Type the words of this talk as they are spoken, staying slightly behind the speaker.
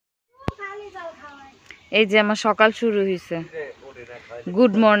এই যে আমার সকাল শুরু হয়েছে।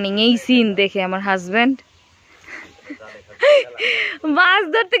 Good morning. এই সিন দেখে আমার হাজবেন্ড মাছ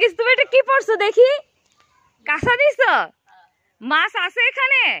ধরতে গেছে। তুমি এটা কি পড়ছো দেখি? কাঁচা দিছ? মাছ আছে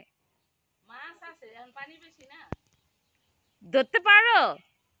এখানে? ধরতে পারো?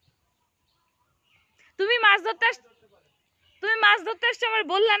 তুমি মাছ ধরতে আসছো আমার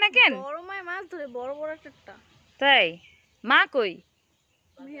বললা না কেন? বড় মাছ মাছ ধরে বড় বড় একটা। তাই? মা কই?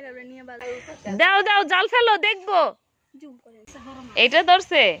 দাও দাও জাল ফেলো দেখবো। এটা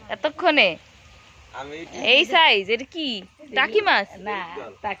ধরছে এতক্ষণে এই সাইজ। এটা কি টাকি মাছ? না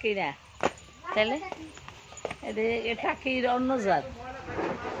টাকি না, তাহলে টাকির অন্য জাত।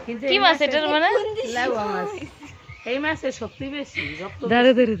 কিন্তু কি মাছ এটার মানে? লাউয়া মাছ। এই মাছের শক্তি বেশি।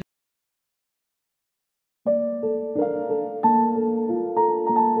 ধরে ধরে।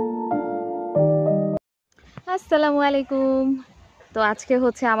 আসসালামু আলাইকুম। তো আজকে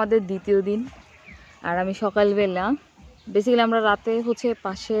হচ্ছে আমাদের দ্বিতীয় দিন। আর আমি সকালবেলা বেসিক্যালি আমরা রাতে হচ্ছে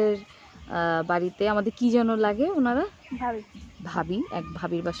পাশের বাড়িতে আমাদের কি যেন লাগে ওনারা ভাবি এক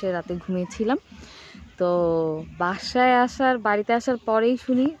ভাবির বাসায় রাতে ঘুমিয়েছিলাম। তো বাড়িতে আসার পরেই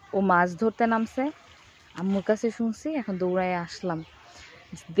শুনি ও মাছ ধরতে নামছে। আম্মুর কাছে শুনছি, এখন দৌড়ায় আসলাম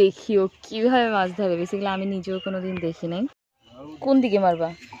দেখি ও কীভাবে মাছ ধরে। বেসিক্যালি আমি নিজেও কোনো দিন দেখি নাই। কোন দিকে মারবা?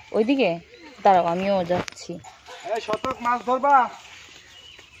 ওইদিকে? দাঁড়াও আমিও যাচ্ছি। মাছ ধরবা?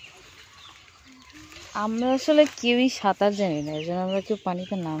 আমরা আসলে কেউই সাঁতার জানি না, এই জন্য আমরা কেউ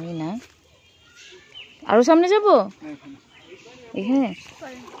পানিতে নামি না। আরো সামনে যাবো? এখানে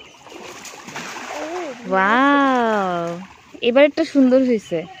ওয়াও, এবার একটা সুন্দর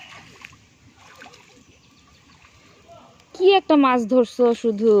হয়েছে। কি একটা মাছ ধরছো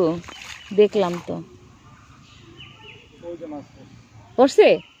শুধু দেখলাম তো। পড়ছে?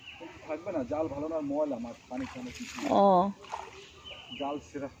 থাকবে না, জাল ভালো না, ময়লা মাছ পানি খানে। ও জাল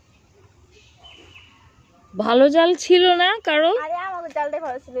ছেঁড়া। ভালো জাল ছিল না কারো? আরে আমাকে জালটাই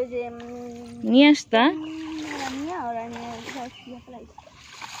ভালো ছিল যে নিয়ে আসতা। নিয়ে ওরা নিয়ে দিয়ে ফেলাইছে।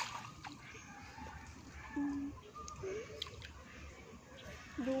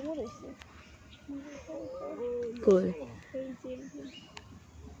 ডুমুর এসে কই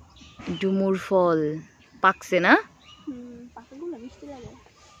ডুমুর ফল পাকছে না? পাতাগুলো মিষ্টি লাগে।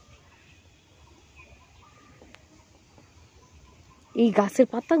 এই গাছের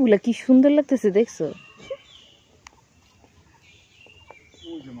পাতাগুলা কি সুন্দর লাগতেছে দেখছো?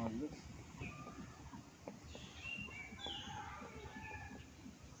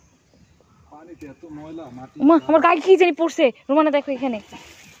 আমার গায়ে কি জানি পড়ছে। রোমানা দেখো এখানে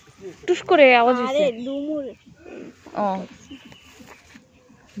টুস করে আওয়াজ হচ্ছে। আরে ডুমুর। ও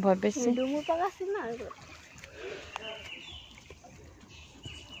ভয় পেয়েছে। ডুমুর পাক আছে না?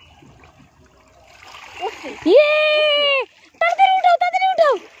 ইয়ে তাড়াতাড়ি উঠাও, তাড়াতাড়ি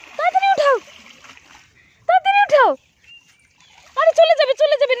উঠাও, তাড়াতাড়ি উঠাও, তাড়াতাড়ি উঠাও। আরে চলে যাবে,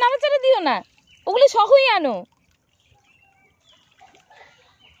 চলে যাবে, নামে ছেড়ে দিও না। ওগুলো সহই আনো।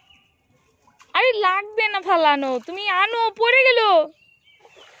 আরে লাগবে না ফালানো, তুমি আনো। পড়ে গেল।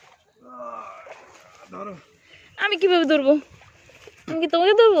 আমি কিভাবে ধরবো? আমি কি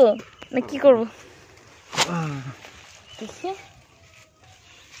তোমাকে ধরবো না কি করবো?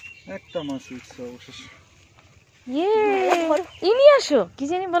 একটা মাছ উঠছে অবশেষে। ইয়ে নিয়ে আসো, কি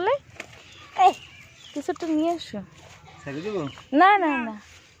জানি বলে, কিছু একটা নিয়ে আসো। না না না,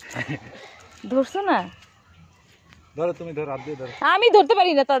 ধরছো না? ধরো তুমি, ধরো হাত দিয়ে ধরো। আমি ধরতে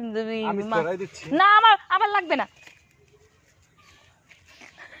পারি না। আমি ধরাই দিচ্ছি। না আমার লাগবে না।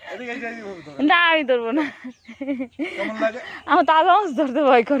 না আমি ধরবো না। কেমন লাগে? আমার তাজা মাছ ধরতে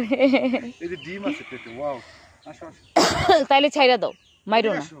ভয় করে। এই যে ডিম আছে পেটে। ওয়াও, আসো আসো। তাইলে ছাইরা দাও, মাইরো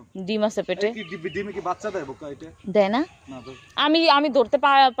না। ডিম আছে পেটে। ডিমে কি বাচ্চা দেয়? বোকা এটা দেয় না। না ধর। আমি ধরতে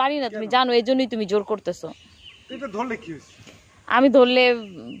পারি না, তুমি জানো, এই জন্যই তুমি জোর করতেছো। এটা ধরলে কি হইছে? আমি ধরলে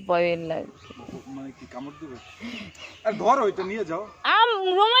ভয় লাগে। মানে কি কামড় দিবে? আর ধরো, এটা নিয়ে যাও।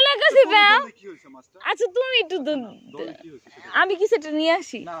 রোমানের কাছে দাও। কি হইছে মাছটা? আচ্ছা তুমি একটু ধরলে কি হইছে? আমি কি সেটা নিয়ে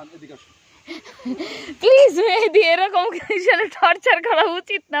আসি? না এদিকে আসো প্লিজ। মেহেদি, এরকম কিছু টর্চার করা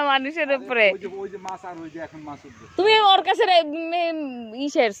উচিত না মানুষের উপরে। ওই যে মাছ, আর ওই যে এখন মাছ উঠবে। তুমি ওর কাছে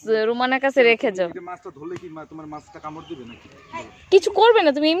রোমানের কাছে রেখে যাও। এই যে মাছটা ধরলে কি তোমার মাছটা কামড় দিবে নাকি? কিছু করবে না,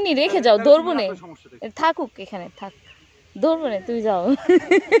 তুমি এমনি রেখে যাও। ধরবো না, থাকুক এখানে, থাক। ধরবো না, তুমি যাও।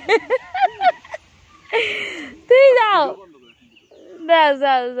 তুই যাও, যাও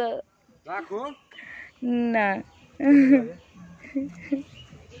যাও যাও। রাখো না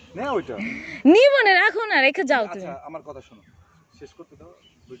না, ওইটা নিব না, রাখো না, রেখে যাও তুমি। আচ্ছা আমার কথা শোনো, শেষ করতে দাও।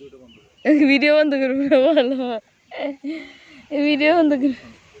 ভিডিওটা বন্ধ করো। ভিডিও বন্ধ করবো? ভালো, ভিডিও বন্ধ করবো।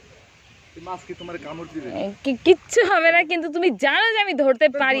 মাছ কি তোমার কামড় দিবে? কিচ্ছু হবে না, কিন্তু তুমি জানো যে আমি ধরতে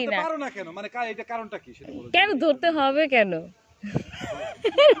পারি না। পারো না কেন? মানে এটা কারণটা কি সেটা বলো। কেন ধরতে হবে কেন?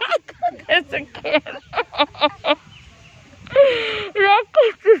 রাগ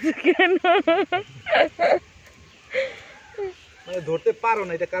করতেছে কেন? মানে ধরতে পারো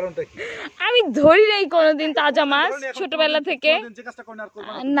না, এটা কারণটা কি? আমি ধরি নাই কোনোদিন তাজা মাছ ছোটবেলা থেকে। যে কাজটা করো না আর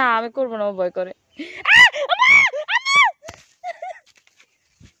করবা না। না আমি করবো না, ও ভয় করে।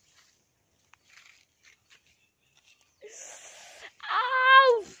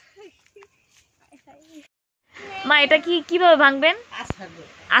 মা এটা কি কিভাবে ভাঙবেন?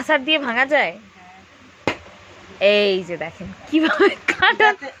 আচার দিয়ে ভাঙা যায়? এই যে দেখেন কিভাবে কাটা।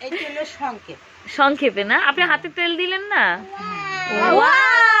 সংক্ষেপে না, আপনি হাতে তেল দিলেন না?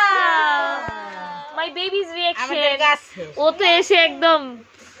 মাই বেবিজ রিঅ্যাকশন। ও তো এসে একদম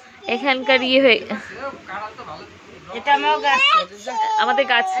এখানকার ইয়ে হয়ে, আমাদের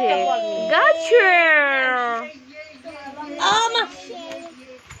গাছে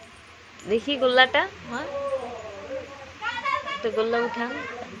দেখি গোল্লাটা, তো গোল্লা উঠান।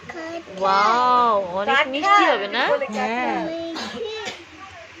 ওয়াও, অনেক মিষ্টি হবে না?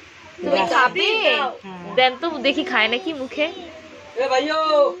 তুমি খাবে? দেন তো দেখি খায় নাকি মুখে।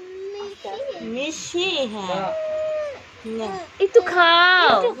 একটু খাও,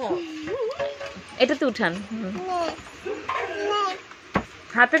 এটা তো উঠান।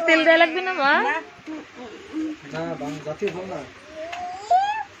 হাতে তেল দেয়া লাগবে না মা?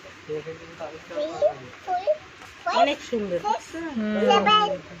 অনেক সুন্দর।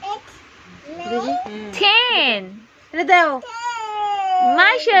 দাও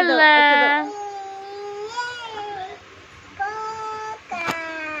মাশাআল্লাহ।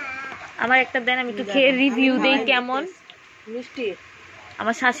 আমার একটা দেন, আমি একটু খেয়ে রিভিউ দেই কেমন মিষ্টি।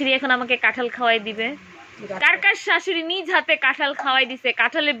 আমার শাশুড়ি এখন আমাকে কাঁঠাল খাওয়াই দিবে। কার কার শাশুড়ি নিজ হাতে কাঁঠাল খাওয়াই দিছে,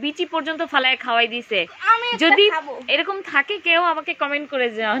 কাঁঠালের বিচি পর্যন্ত ফালায় খাওয়াই দিছে? যদি এরকম থাকে কেউ আমাকে কমেন্ট করে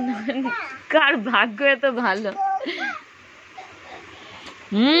যান, কার ভাগ্য এত ভালো।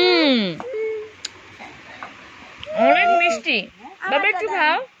 অনেক মিষ্টি। বাবা একটু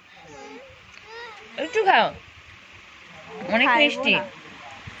খাও, একটু খাও, অনেক মিষ্টি,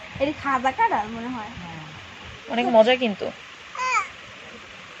 এটা খাজা কাঁঠাল মনে হয়, অনেক মজা কিন্তু।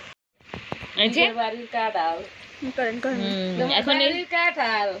 এখন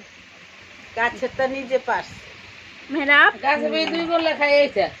কাঁঠাল গাছের তো নিজে পাস মেহরাব গাছে দুই বললে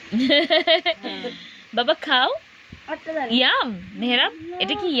খাইয়েছে। বাবা খাও। ইয়াম মেহরাব,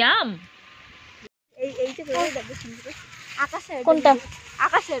 এটা কি ইয়াম? এইটা করে দেখো সুন্দর আকাশে। কোনটা?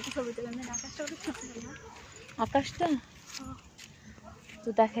 আকাশে একটা ছবি তুলে না, আকাশটা কত ছোট না। আকাশটা তো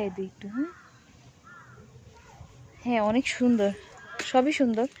দেখাই দিই একটু। হ্যাঁ অনেক সুন্দর, সবই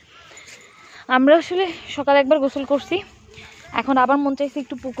সুন্দর। আমরা আসলে সকালে একবার গোসল করছি, এখন আবার মন চাইছে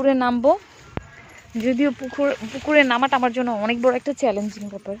একটু পুকুরে নামবো। যদিও পুকুরে নামাটা আমার জন্য অনেক বড় একটা চ্যালেঞ্জিং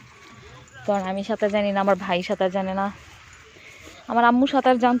ব্যাপার, কারণ আমি সাঁতার জানি না, আমার ভাই সাঁতার জানে না, আমার আম্মু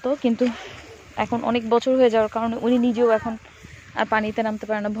সাঁতার জানতো, কিন্তু এখন অনেক বছর হয়ে যাওয়ার কারণে উনি নিজেও এখন আর পানিতে নামতে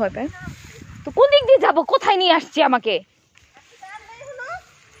পারে না, ভয় পায়। তো কোন দিক দিয়ে যাবো? কোথায় নিয়ে আসছি আমাকে?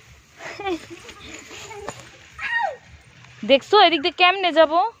 দেখছো এদিক দিয়ে কেমনে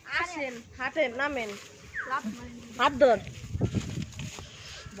যাবো? আসেন হাঁটেন নামেন, হাত ধর।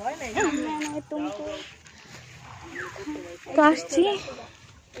 ভয় নাই আসছি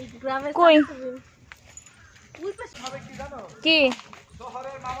কই কি?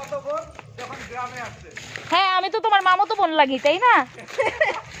 হ্যাঁ আমি তো তোমার মামাতো বোন লাগি, তাই না?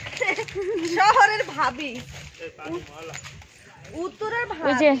 শহরের ভাবি, উত্তরের ওই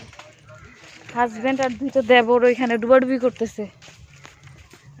ভাবি। যে হাজবেন্ড আর দুইটা দেবর ওইখানে ডুবাডুবি করতেছে,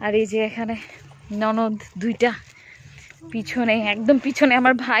 আর এই যে এখানে ননদ দুইটা পিছনে, একদম পিছনে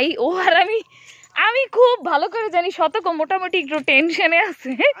আমার ভাই। ও আর আমি খুব ভালো করে জানি শতক মোটামুটি একটু টেনশনে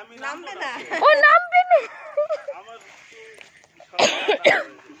আছে। নামবে না, ও নামবে না,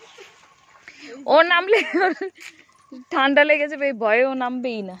 ও নামলে ঠান্ডা লেগেছে, এই ভয়ে ও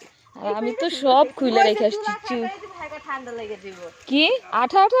নামবেই না। আর আমি তো সব খুলে রেখে আসছি। ঠান্ডা লেগে দিব। কি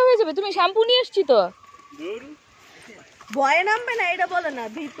আঠা আঠা হয়ে যাবে? তুমি শ্যাম্পু নিয়ে আসছি তো। ভয়ে নামবে না এটা বলে না,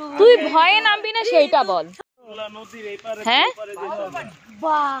 ভিতু। তুই ভয়ে নামবি না সেইটা বল। হ্যাঁ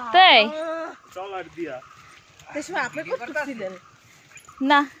তাই আপনি করতেছিলেন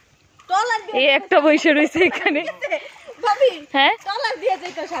না, টলার এই একটা বসে রয়েছে এখানে। ভাবি হ্যাঁ টলার দিয়ে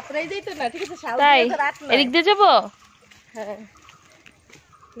যেত, সাঁতরাই যেত না, ঠিক আছে? শাল তাই দিয়ে তো রাত নাই। এদিক দিয়ে যাবো? হ্যাঁ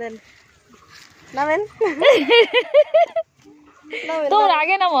দেন নামেন। তোর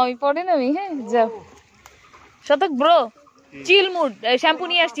আগে নামো, আমি পরে নামি। হ্যাঁ যাও শতক ব্রো, চিল মুড। শ্যাম্পু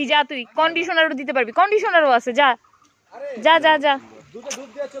নিয়ে আসছি, যা তুই। কন্ডিশনারও দিতে পারবি, কন্ডিশনারও আছে, যা যা যা যা।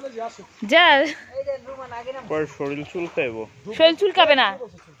 যা পরে শরীর চুলকাইবো। শরীর চুলকাবে না,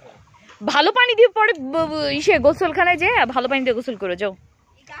 ভালো পানি দিয়ে পরে ইসে গোসলখানায় যে ভালো পানি দিয়ে গোসল করে যাও।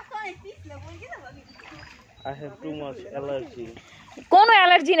 I have too much allergy. কোনো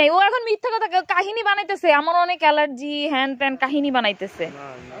অ্যালার্জি নাই, ও এখন মিথ্যা কথা কাহিনী বানাইতেছে, আমার অনেক অ্যালার্জি হ্যান ত্যান কাহিনী বানাইতেছে।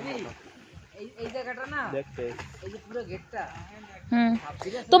 দেখতে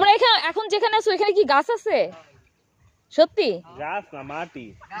তোমরা এখানে এখন যেখানে আছো এখানে কি গাছ আছে? সত্যি গাছ না মাটি।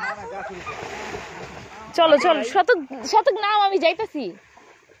 চলো চলো, শতক শতক নাম, আমি যাইতেছি।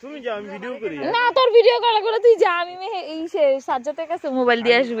 তুমি যাও, আমি ভিডিও করি। না তোর ভিডিও করা করে তুই যা, আমি এই সাজ্জাতের কাছে মোবাইল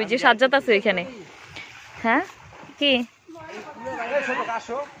দিয়ে আসবি, যে সাজ্জাত আছে এখানে। হ্যাঁ কি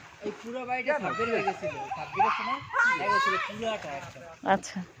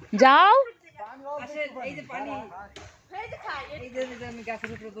আচ্ছা যাও।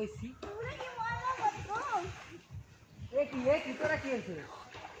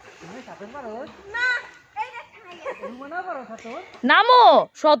 নামো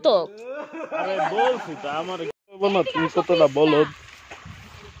শতক। আরে বলছি তো আমার বলো, তুমি কতটা বলো।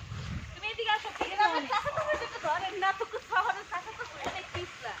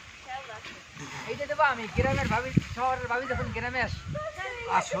 আমি গ্রামের ভাবি, শহরের ভাবি যখন গ্রামে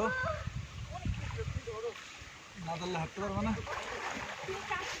আসো মাদাল্লা হাঁটতে পারবো না।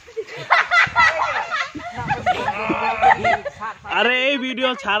 আরে এই ভিডিও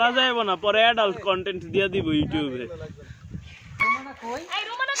ছাড়া যাবে না, পরে অ্যাডাল্ট কন্টেন্ট দিয়ে দিব ইউটিউবে।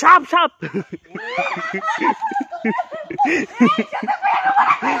 সাপ সাপ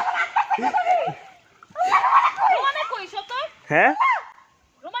হ্যাঁ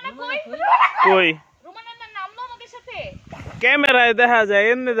কই ক্যামেরায় দেখা যায়,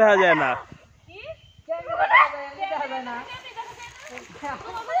 এমনি দেখা যায় না।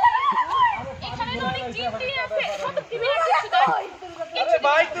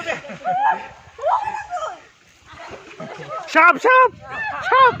 সাপ সাপ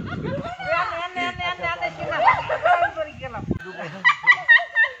সাপ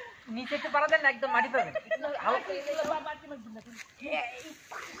নিচে একটু পারা দেন না, একদম মাটি পাবেন।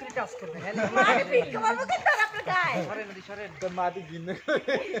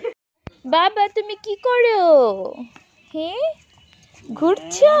 বাবা তুমি কি করো? হ্যাঁ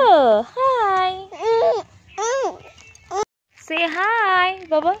ঘুরছো? হাই সে হাই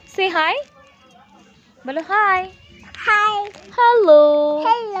বাবা, সে হাই বলো। হাই হাই হ্যালো,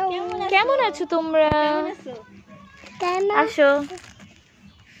 হ্যালো, কেমন আছো তোমরা? আসো,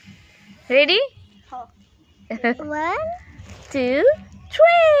 রেডি? 1 2 3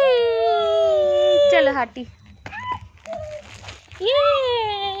 চলো হাঁটি।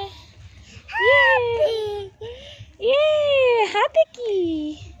 হাতে কি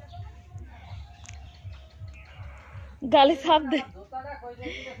গালে ছাপ দে।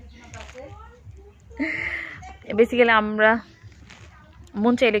 বেসিক্যালি আমরা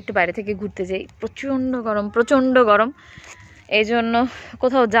মন চাইলে একটু বাইরে থেকে ঘুরতে যাই, প্রচণ্ড গরম প্রচণ্ড গরম, এই জন্য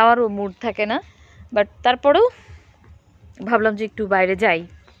কোথাও যাওয়ারও মুড থাকে না, বাট তারপরেও ভাবলাম যে একটু বাইরে যাই।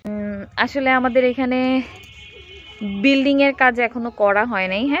 আসলে আমাদের এখানে বিল্ডিংয়ের কাজ এখনো করা হয়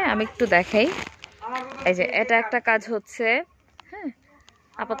নাই। হ্যাঁ আমি একটু দেখাই, এই যে এটা একটা কাজ হচ্ছে, হ্যাঁ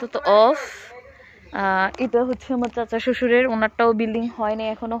আপাতত অফ। এটা হচ্ছে আমার চাচা শ্বশুরের, ওনারটাও বিল্ডিং হয় নাই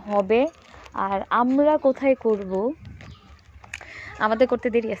এখনো, হবে। আর আমরা কোথায় করব, আমাদের করতে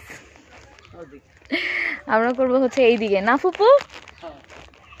দেরি আছে, আমরা করব হচ্ছে এইদিকে না ফুপু?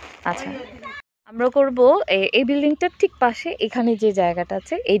 আচ্ছা আমরা করব এই বিল্ডিংটার ঠিক পাশে, এখানে যে জায়গাটা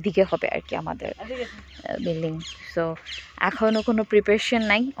আছে এইদিকে হবে আর কি আমাদের বিল্ডিং। সো এখনও কোনো প্রিপারেশন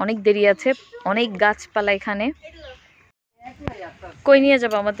নাই, অনেক দেরি আছে, অনেক গাছপালা এখানে। কই নিয়ে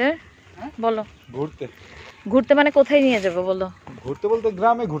যাবো আমাদের বলো? ঘুরতে। ঘুরতে মানে কোথায় নিয়ে যাবো বলো? ঘুরতে বলতে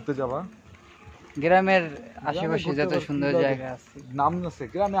গ্রামে ঘুরতে যাবা। গ্রামের আশেপাশে যত সুন্দর জায়গা আছে, নাম আছে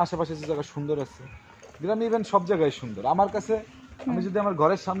গ্রামে আশেপাশে যে জায়গা সুন্দর আছে, গ্রামে ইভেন সব জায়গায় সুন্দর আমার কাছে। আমি যদি আমার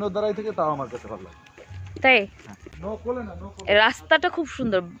ঘরের সামনেও দাঁড়াই থেকে তাও আমার কাছে ভালো লাগে। তাই নো কোলে না, নো কোলে। রাস্তাটা খুব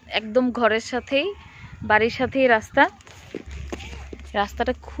সুন্দর, একদম ঘরের সাথেই, বাড়ির সাথেই রাস্তা,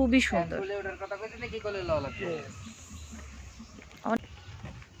 রাস্তাটা খুবই সুন্দর। ওটার কথা কইতে নাকি কোলে লওয়া লাগবে।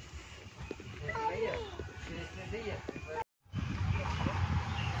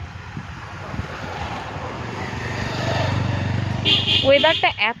 ওয়েদারটা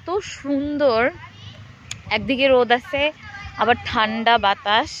এত সুন্দর, একদিকে রোদ আছে আবার ঠান্ডা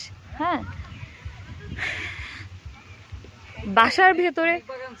বাতাস। হ্যাঁ বাসার ভেতরে,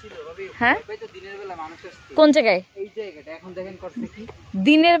 হ্যাঁ কোন জায়গায়? এই জায়গাটা এখন দেখেন করছে কি,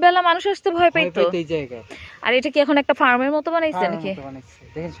 দিনের বেলা মানুষ আসতে ভয় পাইতো। এই জায়গায় আর এটা কি এখন একটা ফার্মের মতো বানাইছে নাকি? বানাইছে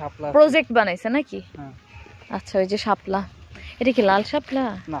দেখেন, শাপলা প্রজেক্ট বানাইছে নাকি? হ্যাঁ। আচ্ছা ওই যে শাপলা, এটা কি লাল শাপলা?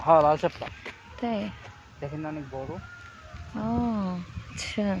 না হ্যাঁ লাল শাপলা, তাই দেখেন না অনেক বড়। ও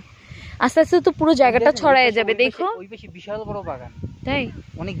আচ্ছা, আস্তে আস্তে তো পুরো জায়গাটা ছড়ায় যাবে। দেখো ওই পাশে বিশাল বড় বাগান, তাই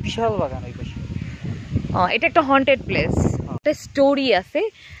অনেক বিশাল বাগান ওই পাশে। এটা একটা হন্টেড প্লেস। একটা স্টোরি আছে,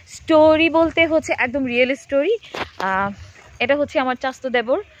 স্টোরি বলতে হচ্ছে একদম রিয়েল স্টোরি। এটা হচ্ছে আমার চাচতো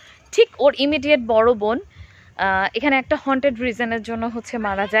দেবর, ঠিক ওর ইমিডিয়েট বড় বোন এখানে একটা হন্টেড রিজনের জন্য হচ্ছে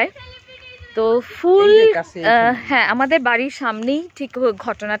মারা যায়। তো ফুল হ্যাঁ আমাদের বাড়ির সামনেই ঠিক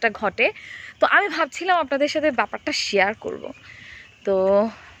ঘটনাটা ঘটে। তো আমি ভাবছিলাম আপনাদের সাথে ব্যাপারটা শেয়ার করব, তো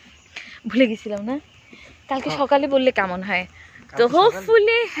ভুলে গেছিলাম না। কালকে সকালে বললে কেমন হয়? তো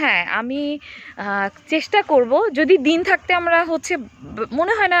হোপফুলি হ্যাঁ আমি চেষ্টা করব, যদি দিন থাকতে আমরা হচ্ছে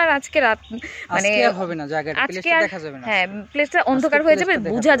মনে হয় না আর আজকে রাত মানে হবে না, জায়গাটা প্লেসটা দেখা যাবে না, হ্যাঁ প্লেসটা অন্ধকার হয়ে যাবে,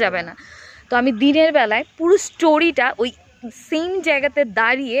 বোঝা যাবে না। তো আমি দিনের বেলায় পুরো স্টোরিটা ওই সেম জায়গাতে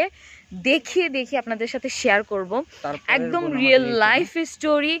দাঁড়িয়ে দেখিয়ে আপনাদের সাথে শেয়ার করব। একদম রিয়েল লাইফ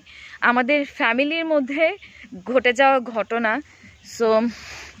স্টোরি, আমাদের ফ্যামিলির মধ্যে ঘটে যাওয়া ঘটনা। সো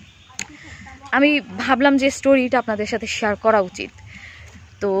আমি ভাবলাম যে স্টোরিটা আপনাদের সাথে শেয়ার করা উচিত।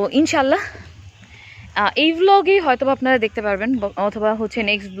 তো ইনশাল্লাহ এই ব্লগে হয়তো আপনারা দেখতে পারবেন, অথবা হচ্ছে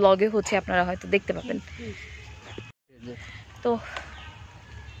নেক্সট ব্লগে হচ্ছে আপনারা হয়তো দেখতে পাবেন। তো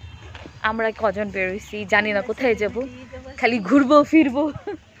আমরা কজন বেরোইছি, জানি না কোথায় যাব, খালি ঘুরবো ফিরবো।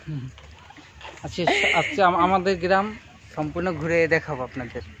 আচ্ছা আচ্ছা, আমাদের গ্রাম সম্পূর্ণ ঘুরে দেখাবো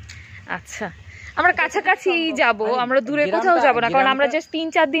আপনাদের। আচ্ছা আমরা কাছাকাছি যাব, আমরা দূরে কোথাও যাব না, কারণ আমরা জাস্ট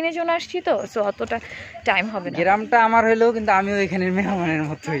 3-4 দিনের জন্য আসছি, তো সো অতটা টাইম হবে না। গ্রামটা আমার হইলেও কিন্তু আমিও এখানের মেহমানের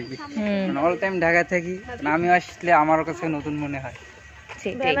মতোই, অল টাইম ঢাকা থাকি, আমিও আসলে আমার কাছে নতুন মনে হয়।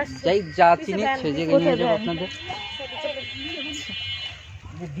 যাই যা চিনি সেই জায়গায় নিয়ে যাবো আপনাদের।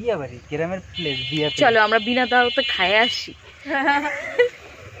 বিয়া বাড়ি, গ্রামের প্লেস বিয়া। চলো আমরা বিনা দাওয়াতে খায় আসি।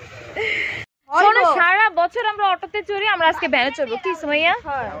 শোনো, সারা বছর আমরা অটোতে চড়ি, আমরা আজকে ভ্যানে চড়বো। কি সুমাইয়া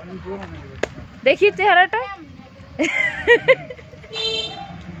দেখি চেহারাটা।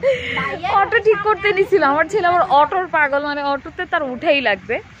 অটো ঠিক করতে নিছিল আমার ছেলে, আমার অটোর পাগল, মানে অটোতে তার উঠেই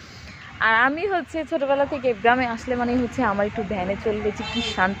লাগবে। আর আমি হচ্ছে ছোটবেলা থেকে গ্রামে আসলে মানে হচ্ছে আমার একটু ভ্যানে চললে কি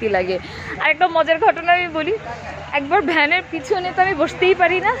শান্তি লাগে। আর একটা মজার ঘটনা আমি বলি, একবার ভ্যানের পিছনে তো আমি বসতেই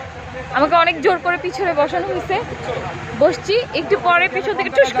পারি না, আমাকে অনেক জোর করে পিছনে বসানো হয়েছে, বসছি, একটু পরে পিছন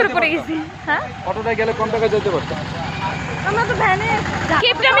থেকে টুস করে পড়ে গেছি। হ্যাঁ অটোটা গেলে কোন টাকা যেতে পারতাম? আমরা তো ভ্যানে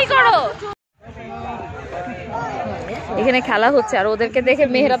কেপটামি করো। এখানে খেলা হচ্ছে আর ওদেরকে দেখে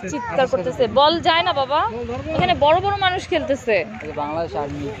মেহরাব চিৎকার করতেছে, বল যায় না বাবা, এখানে বড় বড় মানুষ খেলতেছে। বাংলাদেশ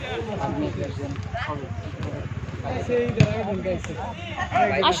আর্মি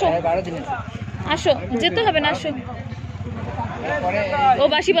আসো আসো, যেতে হবে না, আসো। ও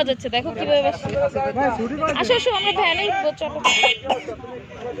বাঁশি বাজাচ্ছে, দেখো কিভাবে বাঁশি। আসো আসো, আমরা ভ্যানে উঠবো, চলো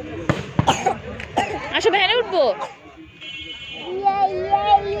আসো, ভ্যানে উঠবো।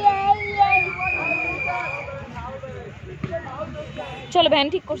 চলো ভ্যান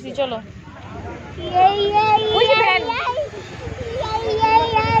ঠিক করছি, চলো। ওই যে ভ্যান।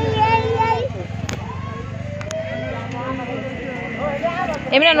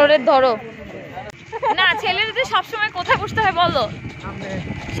 ইমরান ওরে ধরো না, ছেলেদের সবসময় কোথায় বসতে হয় বলো?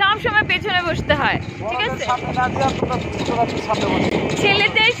 সবসময় পেছনে বসতে হয়, ঠিক আছে?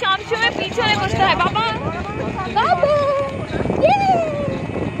 ছেলেদের সবসময় পিছনে বসতে হয়। বাবা বাবা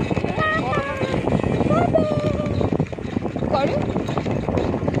করো,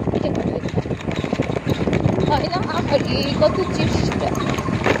 হয় না আমার কত চেষ্টা।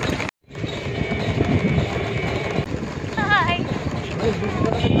 হাই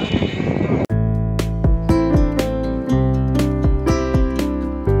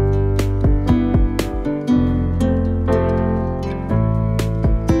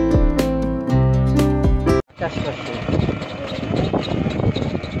চাষ করতে।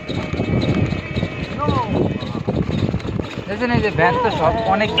 দেখছেন এই যে ভ্যান, তো সব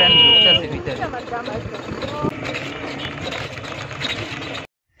অনেক ভ্যান ঢুকতেছে ভিতরে।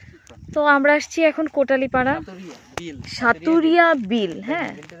 তো আমরা আসছি এখন কোটালীপাড়া সাতুরিয়া বিল। হ্যাঁ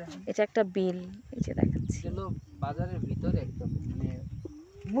এটা একটা বিল, এই যে দেখাচ্ছি। বাজারের ভিতরে একদম মানে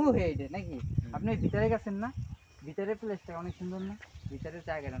মুহে এটা নাকি? আপনি ভিতরে গেছেন না? ভিতরে প্লেসটা অনেক সুন্দর না? ভিতরের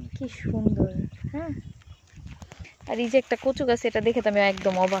জায়গাটা কি সুন্দর। হ্যাঁ আর এই যে একটা কচু গাছ, এটা দেখে তো আমি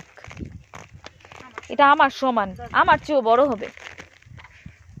একদম অবাক। এটা আমার সমান, আমার চেয়েও বড় হবে,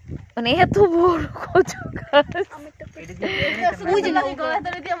 মানে এত বড় কচু গাছ।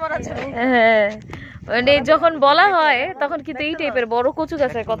 হ্যাঁ মানে যখন বলা হয় তখন কিন্তু এই টাইপের বড় কচু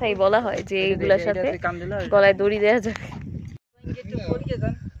গাছের কথাই বলা হয়, যে এইগুলোর সাথে গলায় দড়ি দেওয়া যাবে।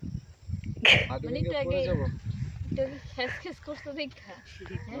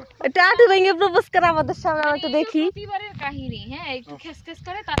 একটু আটু ভেঙে প্রপোজ করে আমাদের সামনে একটু দেখি। প্রতিবারের কাহিনী, হ্যাঁ একটু খেসখেস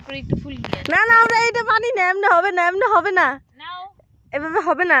করে তারপরে একটু ফুল দিয়ে না না আমরা এটা পানি না, এমনি হবে না, এমনি হবে না, নাও। এভাবে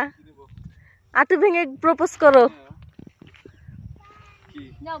হবে না। আটু ভেঙে প্রপোজ করো।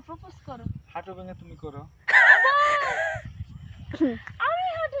 যাও প্রপোজ করো। হাঁটু ভেঙে তুমি করো। আমি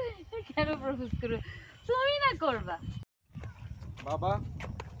হাঁটু কেন প্রপোজ করব? তুমি না করবা। বাবা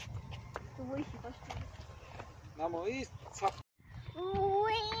নামো এই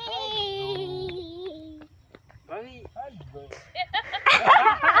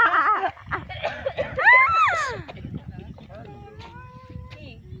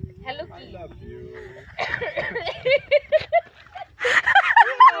হ্যালো কি?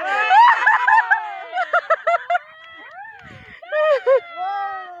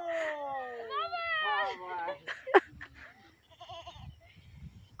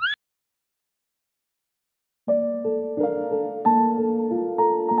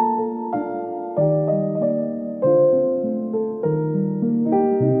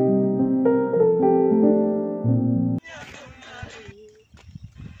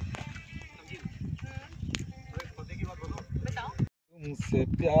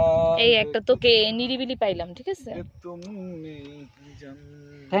 এই একটা তোকে নিরিবিলি পাইলাম, ঠিক আছে?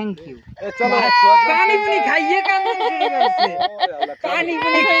 Thank you. চলো পানি পুনি খাইয়ে কান্না শুরু করছে। পানি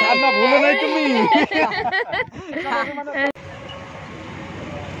পুনি কান্না ভুলে নাই তুমি।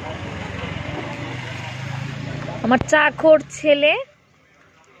 আমার চাখোর ছেলে,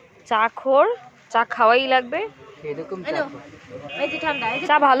 চাখোর, চা খাওয়াই লাগবে। এরকম এই যে ঠান্ডা, এই যে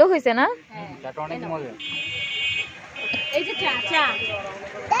চা ভালো হয়েছে না? চাটা অনেক মজা। এই যে চা চা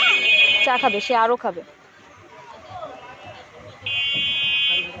চা খাবে, সে আরো খাবে।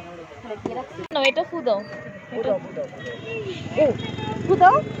 না এটা ফু দাও, এটা ও ফু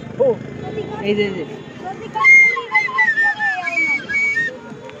দাও। এই যে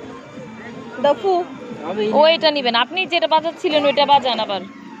দাও ফু। ও এটা নিবেন, আপনি যেটা বাজাচ্ছিলেন ওইটা বাজান আবার।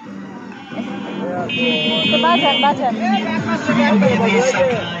 তো বাজান বাজান।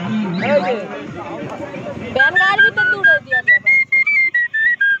 ব্যান গাড়ির ভিতর দৌড়ে দিয়া দেয়া ভাই।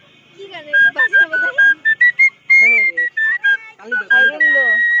 কি গানে বাজনা বাজাই? আইরুল্লো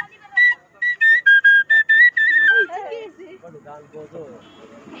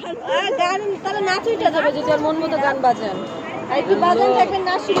গান তাহলে নাচ উঠে যাবে যদি ওর মন মতো গান বাজান। আর একটু বাজান দেখবেন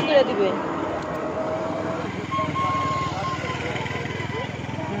নাচ শুরু করে দিবে।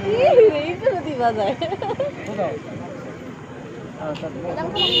 বাজায়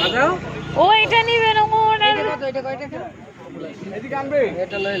ও এটা নিবেন ওনার। এদিকে আনবে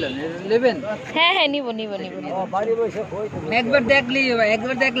এটা লইলেন, নেবেন? হ্যাঁ হ্যাঁ নিব নিব নিব নিব। একবার দেখলি,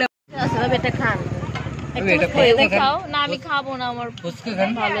 একবার দেখলে আসলে এটা খান। এটা খেয়ে খাও না, আমি খাবো না, আমার ফুচকা খান,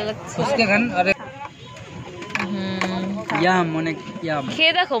 ভালো লাগছে। ফুচকা খান। আরে ইয়াম, অনেক ইয়াম।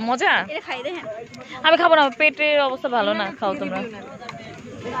 খেয়ে দেখো মজা। এটা খাই দেখেন। আমি খাবো না, পেটের অবস্থা ভালো না। খাও তোমরা।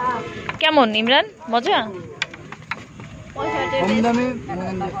 কেমন ইমরান, মজা? কম দামে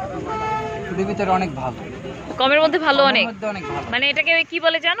ছুটির ভিতরে অনেক ভালো, কমের মধ্যে ভালো অনেক। মধ্যে অনেক ভালো। মানে এটাকে কি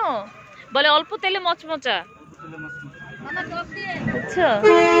বলে জানো? বলে অল্প তেলে মচমচা, বুঝছো?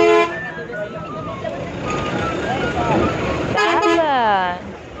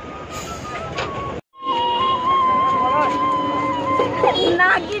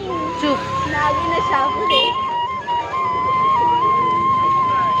 নাগিন চুপ। নাগিনে সাপুরে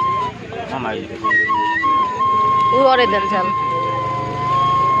ওরে দেন চাল।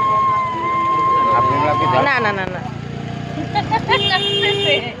 না না না না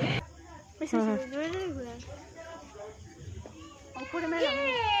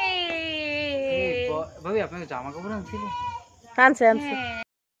ভাবি আপনাকে জামা কাপড় আনছিল? আনছে আনছে।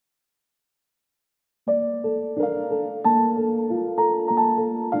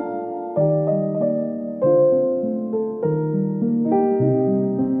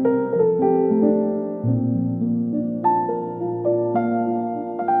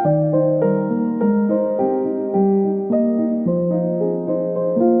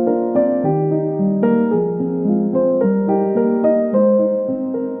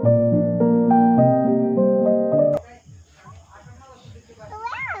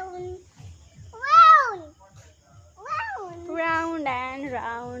 Round and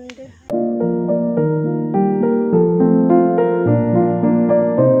round.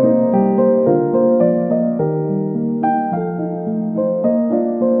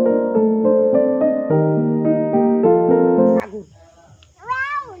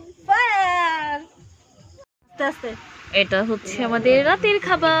 এটা হচ্ছে আমাদের রাতের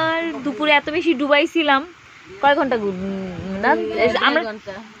খাবার। দুপুরে এত বেশি ডুবাইছিলাম, কয় ঘন্টা না আমরা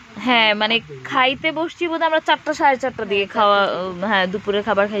হ্যাঁ মানে খাইতে বসছি বোধ আমরা 4টা 4:30টার দিকে খাওয়া হ্যাঁ দুপুরে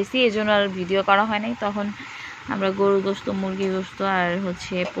খাবার খাইছি এই জন্য আর ভিডিও করা হয় নাই। তখন আমরা গরু গোস্ত মুরগি গোস্ত আর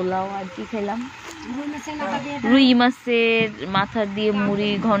হচ্ছে পোলাও আর কি খেলাম রুই মাছের মাথা দিয়ে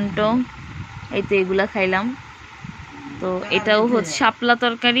মুড়ি ঘন্ট এই তো এগুলা খাইলাম। তো এটাও হচ্ছে শাপলা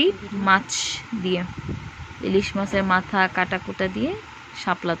তরকারি মাছ দিয়ে ইলিশ মাছের মাথা কাটা কুটা দিয়ে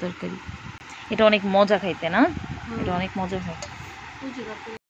শাপলা তরকারি। এটা অনেক মজা খাইতে না, এটা অনেক মজা খাইতে।